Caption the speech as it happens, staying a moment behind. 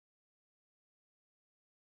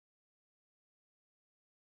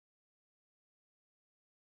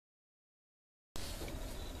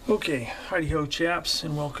Okay, howdy ho chaps,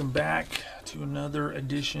 and welcome back to another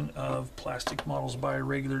edition of Plastic Models by a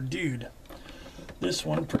Regular Dude. This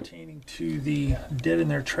one pertaining to the Dead in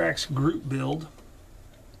Their Tracks group build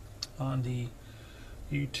on the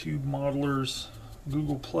YouTube Modelers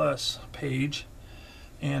Google Plus page,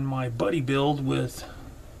 and my buddy build with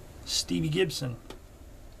Stevie Gibson.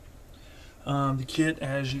 The kit,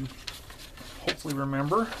 as you hopefully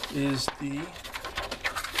remember, is the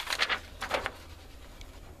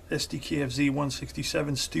SDKFZ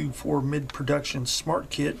 167 Stug 4 mid-production smart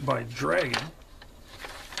kit by Dragon.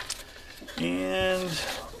 And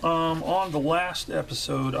on the last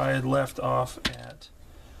episode I had left off at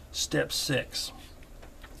step 6.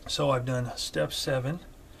 So I've done step 7,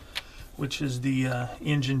 which is the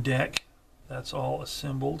engine deck. That's all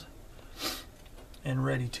assembled and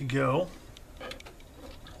ready to go.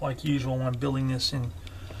 Like usual, when I'm building this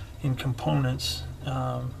in components,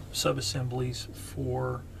 sub-assemblies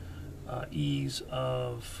for ease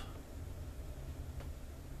of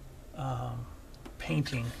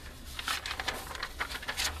painting,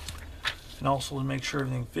 and also to make sure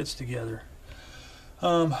everything fits together.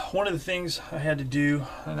 One of the things I had to do,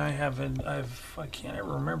 and I can't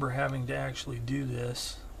ever remember having to actually do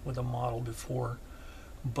this with a model before,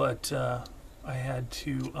 but I had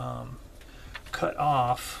to cut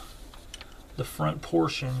off the front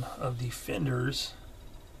portion of the fenders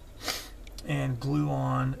and glue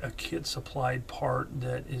on a kit supplied part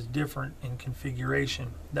that is different in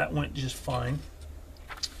configuration. That went just fine.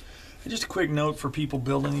 And just a quick note for people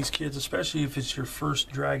building these kits, especially if it's your first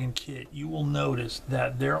Dragon kit, you will notice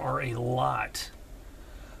that there are a lot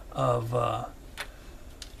of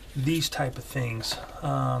these type of things.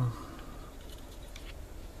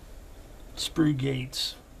 Sprue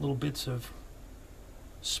gates, little bits of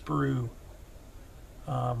sprue,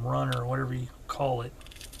 runner, whatever you call it.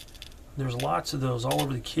 There's lots of those all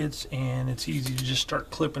over the kits, and it's easy to just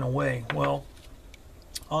start clipping away. Well,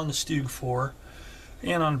 on the Stug 4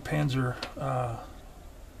 and on Panzer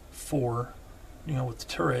 4, you know, with the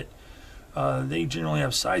turret, they generally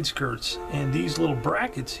have side skirts, and these little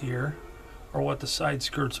brackets here are what the side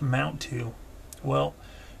skirts mount to. Well,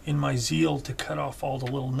 in my zeal to cut off all the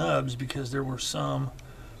little nubs, because there were some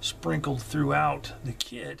sprinkled throughout the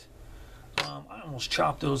kit, I almost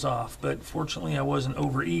chopped those off, but fortunately I wasn't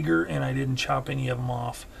over eager and I didn't chop any of them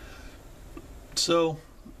off. So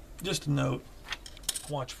just a note,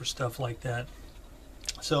 watch for stuff like that.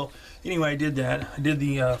 So anyway, I did that. I did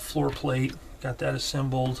the floor plate, got that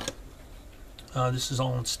assembled. This is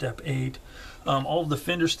all in step 8. All of the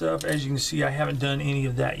fender stuff, as you can see, I haven't done any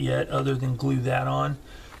of that yet other than glue that on.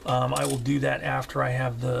 I will do that after I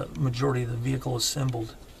have the majority of the vehicle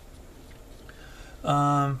assembled.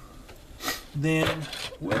 Then,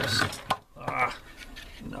 whoops,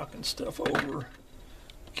 knocking stuff over.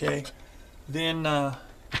 Okay, then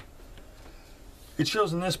it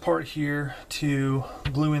shows in this part here to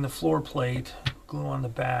glue in the floor plate, glue on the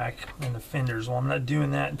back and the fenders. Well, I'm not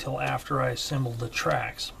doing that until after I assemble the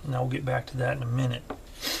tracks, and I'll get back to that in a minute.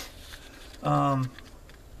 Now,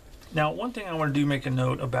 one thing I want to do make a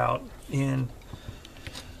note about in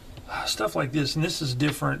stuff like this, and this is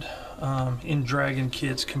different in Dragon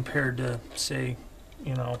kits compared to, say,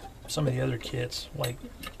 you know, some of the other kits like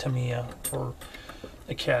Tamiya or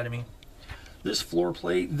Academy. This floor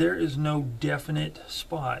plate, there is no definite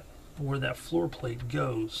spot where that floor plate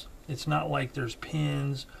goes. It's not like there's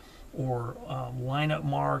pins or lineup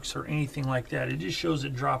marks or anything like that. It just shows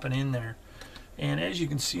it dropping in there. And as you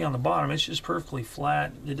can see on the bottom, it's just perfectly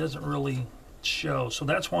flat. It doesn't really show. So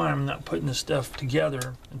that's why I'm not putting this stuff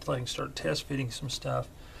together until I can start test fitting some stuff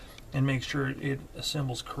and make sure it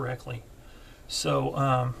assembles correctly.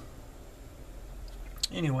 So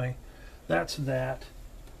anyway, that's that.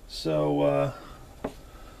 So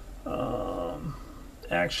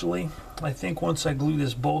actually, I think once I glue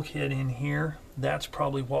this bulkhead in here, that's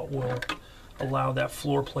probably what will allow that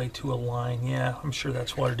floor plate to align. Yeah, I'm sure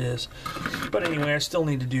that's what it is. But anyway, I still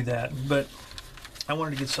need to do that. But I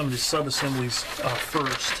wanted to get some of these sub-assemblies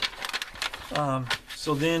first.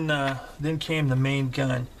 So then came the main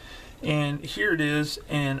gun. And here it is,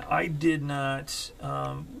 and I did not,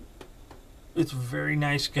 it's a very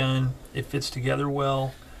nice gun. It fits together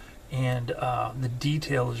well, and the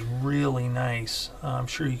detail is really nice. I'm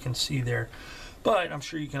sure you can see there. But I'm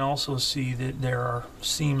sure you can also see that there are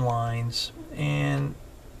seam lines and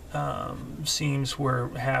seams where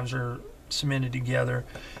halves are cemented together,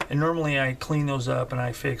 and normally I clean those up and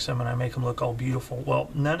I fix them and I make them look all beautiful. Well,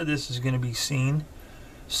 none of this is going to be seen,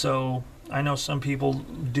 so I know some people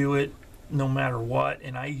do it no matter what,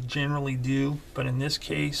 and I generally do, but in this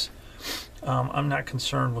case I'm not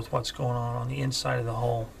concerned with what's going on the inside of the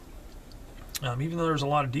hull. even though there's a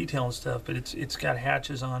lot of detail and stuff, but it's got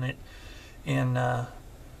hatches on it, and I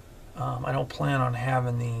don't plan on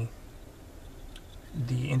having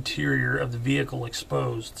the interior of the vehicle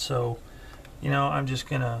exposed, so you know, I'm just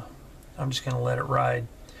gonna let it ride.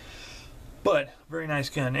 But very nice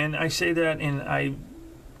gun, and I say that, and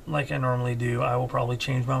like I normally do, I will probably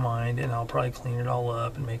change my mind and I'll probably clean it all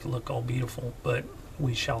up and make it look all beautiful, but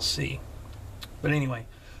we shall see. But anyway,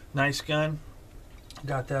 nice gun.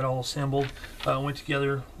 Got that all assembled. Went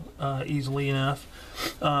together easily enough.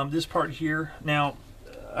 This part here, now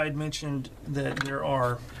I'd mentioned that there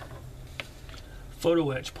are photo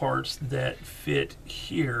etch parts that fit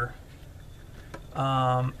here,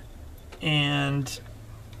 and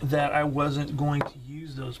that I wasn't going to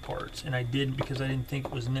use those parts, and I didn't because I didn't think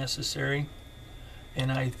it was necessary,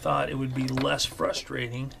 and I thought it would be less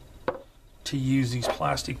frustrating to use these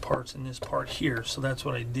plastic parts in this part here, so that's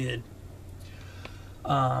what I did.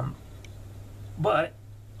 But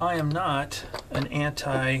I am not an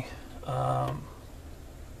anti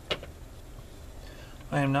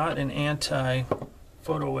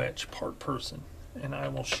photo etch part person, and I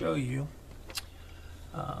will show you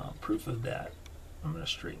proof of that. I'm going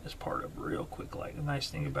to straighten this part up real quick. Like, the nice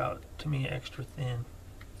thing about, to me, extra thin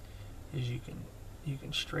is you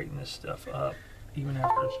can straighten this stuff up even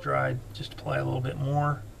after it's dried. Just apply a little bit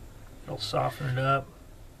more, it'll soften it up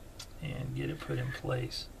and get it put in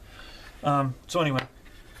place. So anyway,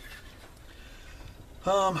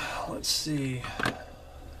 let's see.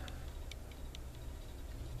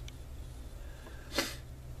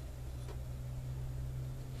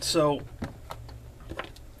 So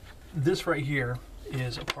this right here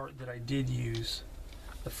is a part that I did use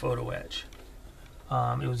the photo etch.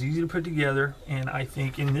 It was easy to put together, and I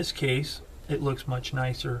think in this case it looks much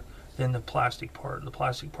nicer than the plastic part. The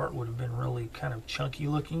plastic part would have been really kind of chunky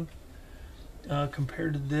looking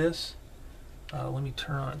compared to this. Let me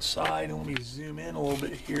turn on its side and let me zoom in a little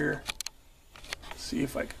bit here. See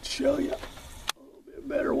if I can show you a little bit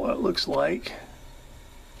better what it looks like.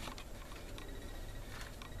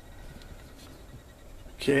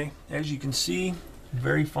 Okay, as you can see,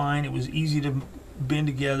 very fine. It was easy to bend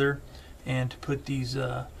together and to put these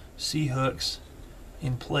C-hooks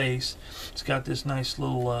in place. It's got this nice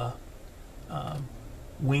little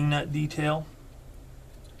wing nut detail,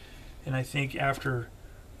 and I think after,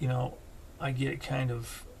 you know, I get it kind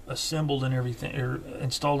of assembled and everything, or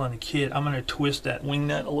installed on the kit, I'm going to twist that wing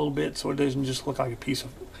nut a little bit so it doesn't just look like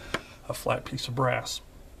a flat piece of brass.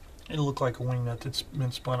 It'll look like a wing nut that's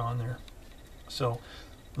been spun on there. So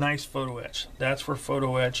nice photo etch. That's where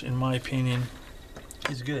photo etch, in my opinion,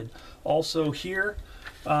 is good. Also here,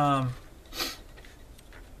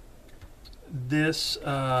 this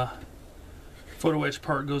photo etch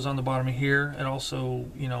part goes on the bottom of here. It also,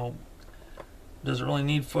 you know, does it really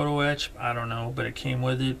need photo etch? I don't know, but it came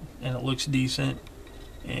with it and it looks decent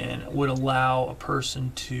and would allow a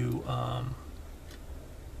person to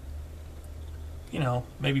you know,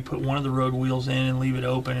 maybe put one of the road wheels in and leave it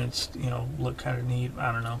open. It's, you know, look kind of neat.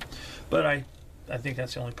 I don't know, but I think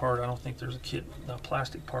that's the only part. I don't think there's a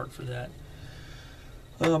plastic part for that.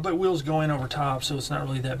 But wheels go in over top, so it's not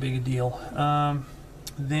really that big a deal.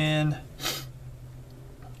 Then,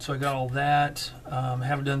 so I got all that.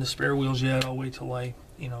 Haven't done the spare wheels yet. I'll wait till I,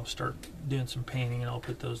 you know, start doing some painting and I'll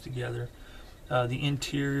put those together. The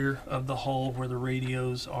interior of the hull where the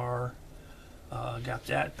radios are, got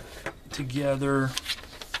that together,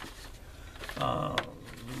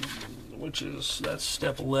 that's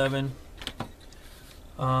step 11.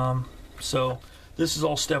 So this is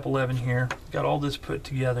all step 11 here. Got all this put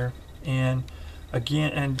together, and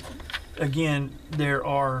again there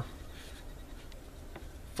are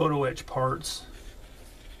photo etch parts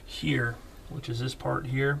here, which is this part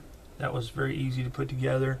here. That was very easy to put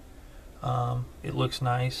together. It looks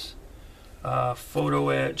nice. Photo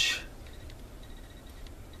etch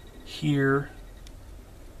here,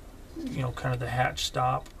 you know, kind of the hatch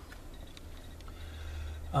stop.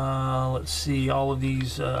 Let's see, all of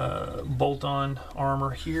these bolt-on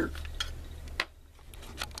armor here.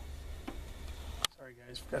 Sorry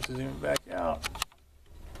guys, forgot to zoom it back out.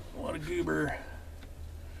 What a goober.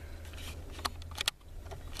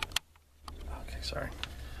 Okay, sorry.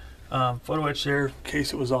 Photo etch there, in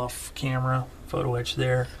case it was off camera. Photo etch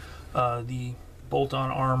there. The bolt-on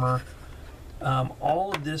armor.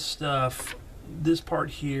 All of this stuff, this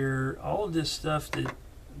part here, all of this stuff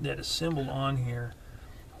that assembled on here,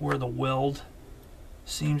 where the weld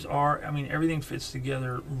seams are, I mean, everything fits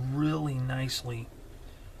together really nicely.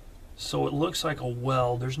 So it looks like a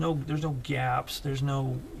weld. There's no gaps. There's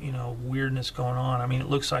no, you know, weirdness going on. I mean, it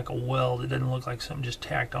looks like a weld. It doesn't look like something just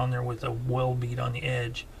tacked on there with a weld bead on the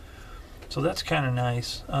edge. So that's kind of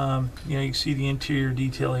nice. You know, you can see the interior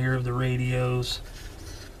detail here of the radios,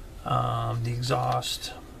 the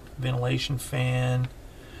exhaust, ventilation fan.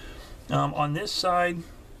 On this side,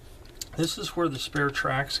 this is where the spare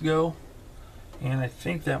tracks go, and I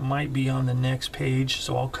think that might be on the next page,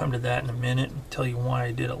 so I'll come to that in a minute and tell you why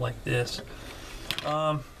I did it like this.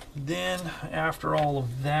 Then after all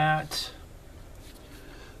of that,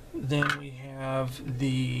 then we have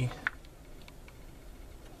the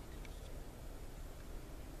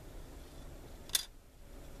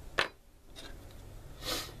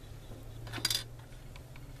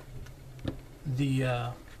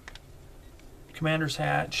commander's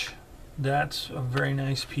hatch. That's a very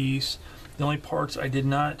nice piece. The only parts I did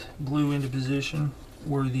not glue into position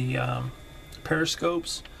were the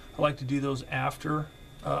periscopes. I like to do those after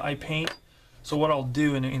I paint. So what I'll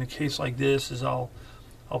do in a case like this is I'll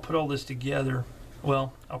put all this together.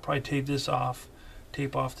 Well, I'll probably tape this off,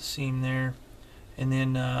 tape off the seam there, and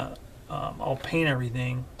then I'll paint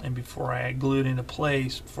everything. And before I glue it into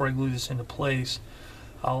place, before I glue this into place,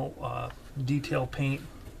 I'll detail paint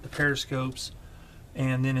the periscopes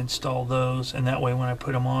and then install those, and that way when I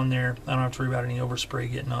put them on there I don't have to worry about any overspray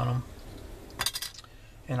getting on them,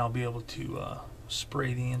 and I'll be able to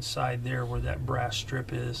spray the inside there where that brass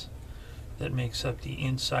strip is that makes up the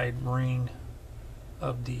inside ring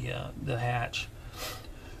of the hatch.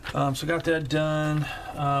 So got that done.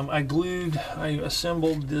 I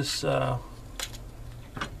assembled this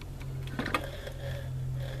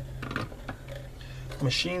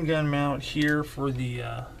machine gun mount here for the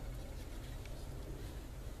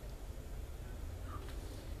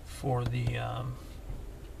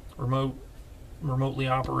remotely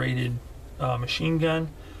operated machine gun.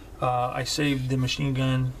 I saved the machine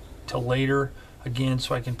gun till later again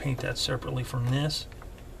so I can paint that separately from this,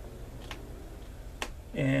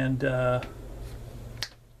 and that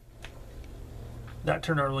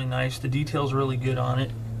turned out really nice. The details are really good on it,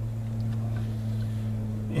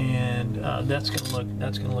 and that's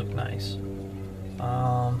gonna look nice.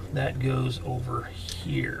 That goes over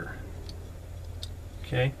here.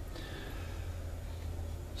 Okay,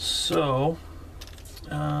 so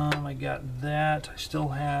I got that. I still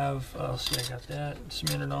have, see, I got that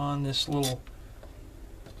cemented on. This little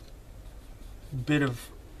bit of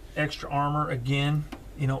extra armor, again,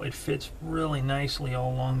 you know, it fits really nicely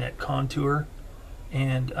all along that contour,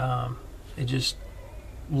 and it just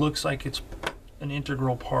looks like it's an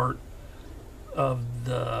integral part of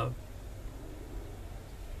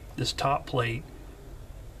this top plate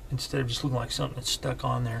instead of just looking like something that's stuck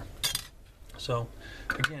on there. So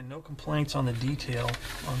again, no complaints on the detail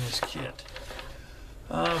on this kit.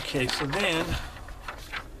 Okay, so then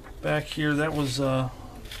back here, that was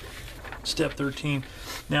step 13.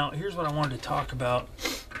 Now here's what I wanted to talk about.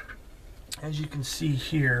 As you can see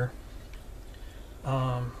here,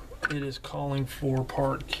 it is calling for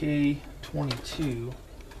part K22.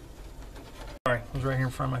 Sorry, it was right here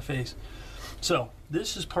in front of my face. So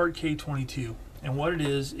this is part K22, and what it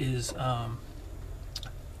is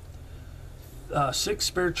 6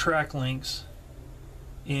 spare track links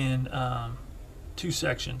in 2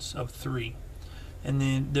 sections of 3, and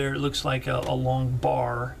then there looks like a long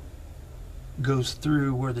bar goes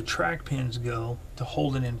through where the track pins go to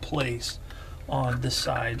hold it in place on this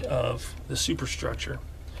side of the superstructure.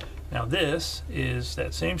 Now this is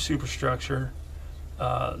that same superstructure,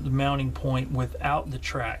 the mounting point without the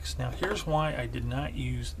tracks. Now here's why I did not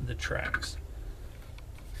use the tracks.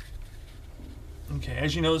 Okay,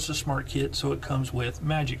 as you know, it's a smart kit, so it comes with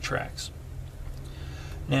magic tracks.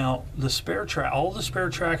 Now the spare track, all the spare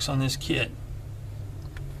tracks on this kit,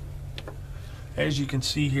 as you can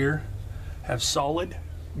see here, have solid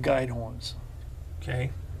guide horns.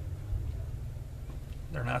 Okay,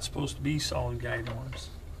 they're not supposed to be solid guide horns.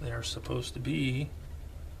 They are supposed to be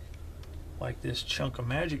like this chunk of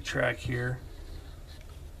magic track here,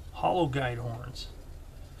 hollow guide horns.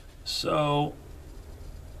 So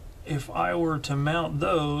if I were to mount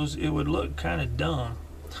those, it would look kind of dumb,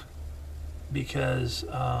 because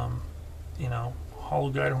you know, hollow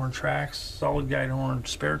guide horn tracks, solid guide horn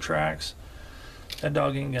spare tracks, that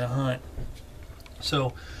dog ain't gonna hunt.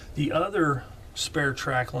 So the other spare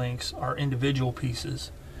track links are individual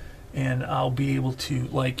pieces, and I'll be able to,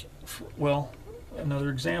 like, well, another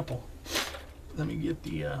example. Let me get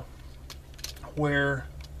the where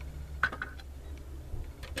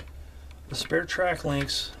the spare track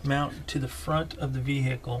links mount to the front of the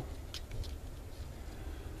vehicle.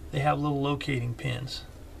 They have little locating pins.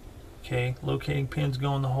 Okay, locating pins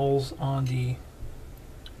go in the holes on the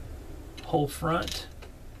whole front,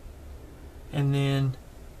 and then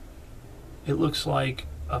it looks like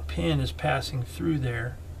a pin is passing through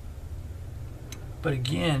there But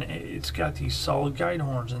again, it's got these solid guide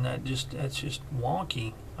horns, and that's just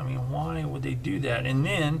wonky. I mean, why would they do that? And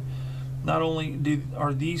then, not only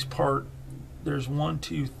are these there's 1,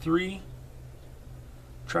 2, 3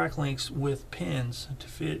 track links with pins to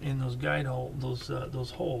fit in those guide hole,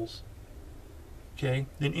 those holes. Okay.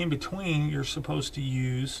 Then in between, you're supposed to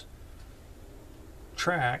use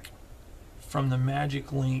track from the Magic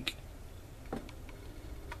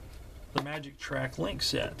Track link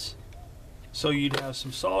sets. So you'd have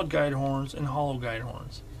some solid guide horns and hollow guide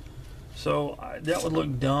horns. So that would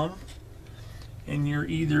look dumb, and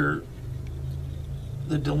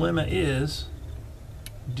the dilemma is,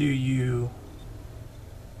 do you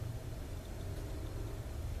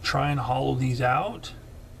try and hollow these out?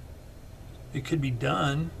 It could be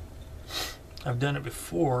done. I've done it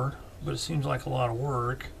before, but it seems like a lot of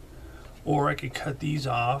work. Or I could cut these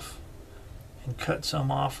off and cut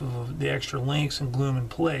some off of the extra links and glue them in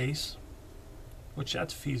place, which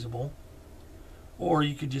that's feasible. Or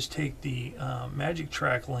you could just take the Magic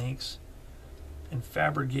Track links and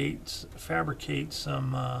fabricate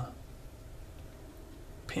some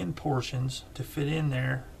pin portions to fit in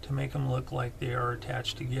there to make them look like they are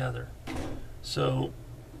attached together. So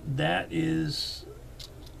that's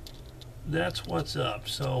what's up.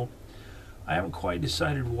 So I haven't quite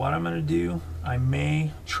decided what I'm going to do. I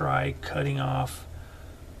may try cutting off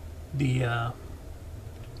the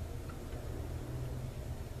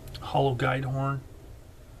hollow guide horns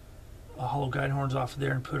off of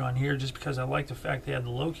there and put on here, just because I like the fact they have the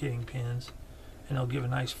locating pins and they'll give a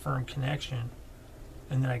nice firm connection,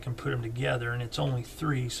 and then I can put them together, and it's only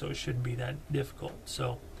 3, so it shouldn't be that difficult.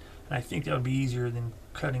 So, and I think that would be easier than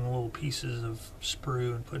cutting little pieces of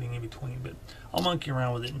sprue and putting in between, but I'll monkey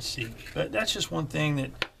around with it and see. But that's just one thing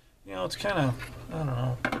that, you know, it's kind of, I don't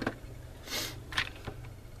know,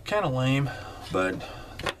 kind of lame, but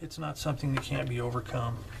it's not something that can't be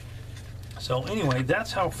overcome. So anyway,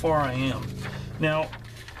 that's how far I am. Now,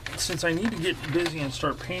 since I need to get busy and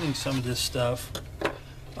start painting some of this stuff,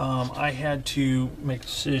 I had to make a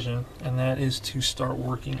decision, and that is to start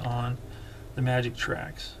working on the Magic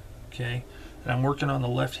Tracks. Okay, and I'm working on the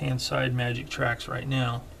left-hand side Magic Tracks right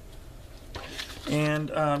now. And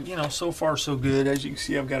you know, so far so good. As you can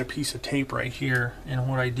see, I've got a piece of tape right here, and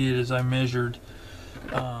what I did is I measured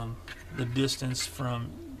the distance from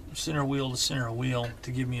center wheel to center wheel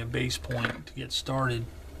to give me a base point to get started,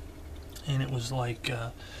 and it was like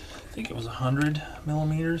I think it was 100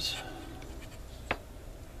 millimeters.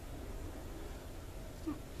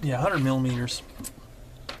 Yeah, 100 millimeters.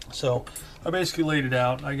 So I basically laid it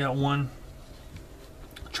out. I got one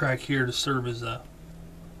track here to serve as a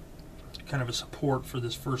kind of a support for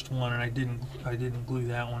this first one, and I didn't glue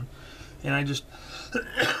that one, and I just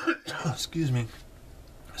excuse me,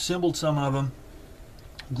 assembled some of them,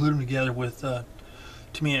 glued them together with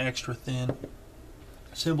Tamiya Extra Thin,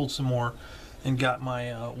 assembled some more, and got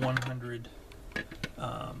my 100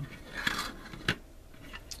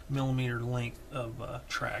 millimeter length of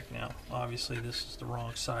track. Now obviously this is the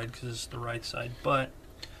wrong side because it's the right side, but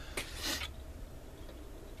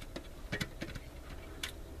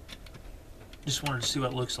just wanted to see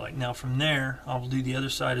what it looks like. Now from there I'll do the other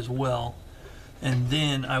side as well, and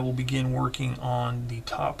then I will begin working on the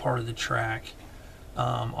top part of the track.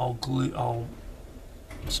 I'll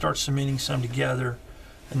start cementing some together,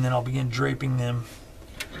 and then I'll begin draping them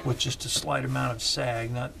with just a slight amount of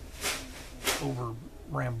sag, not over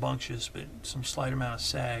rambunctious, but some slight amount of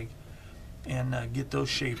sag, and get those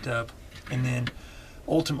shaped up. And then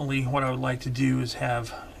ultimately what I would like to do is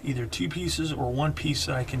have either 2 pieces or 1 piece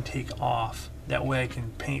that I can take off. That way I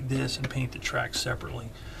can paint this and paint the track separately.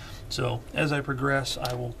 So as I progress,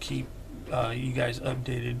 I will keep you guys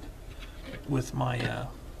updated with my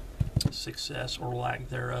success or lack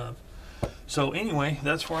thereof. So anyway,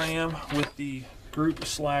 that's where I am with the group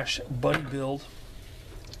 / buddy build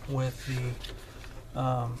with the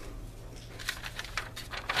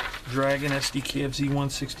Dragon SDKFZ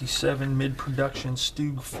 167 mid-production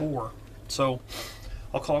Stug 4. So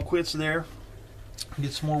I'll call it quits there,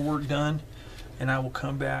 get some more work done, and I will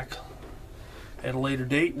come back at a later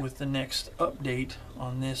date with the next update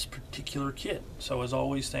on this particular kit. So as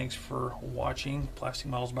always, thanks for watching Plastic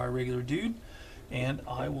Models by a Regular Dude, and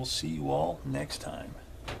I will see you all next time.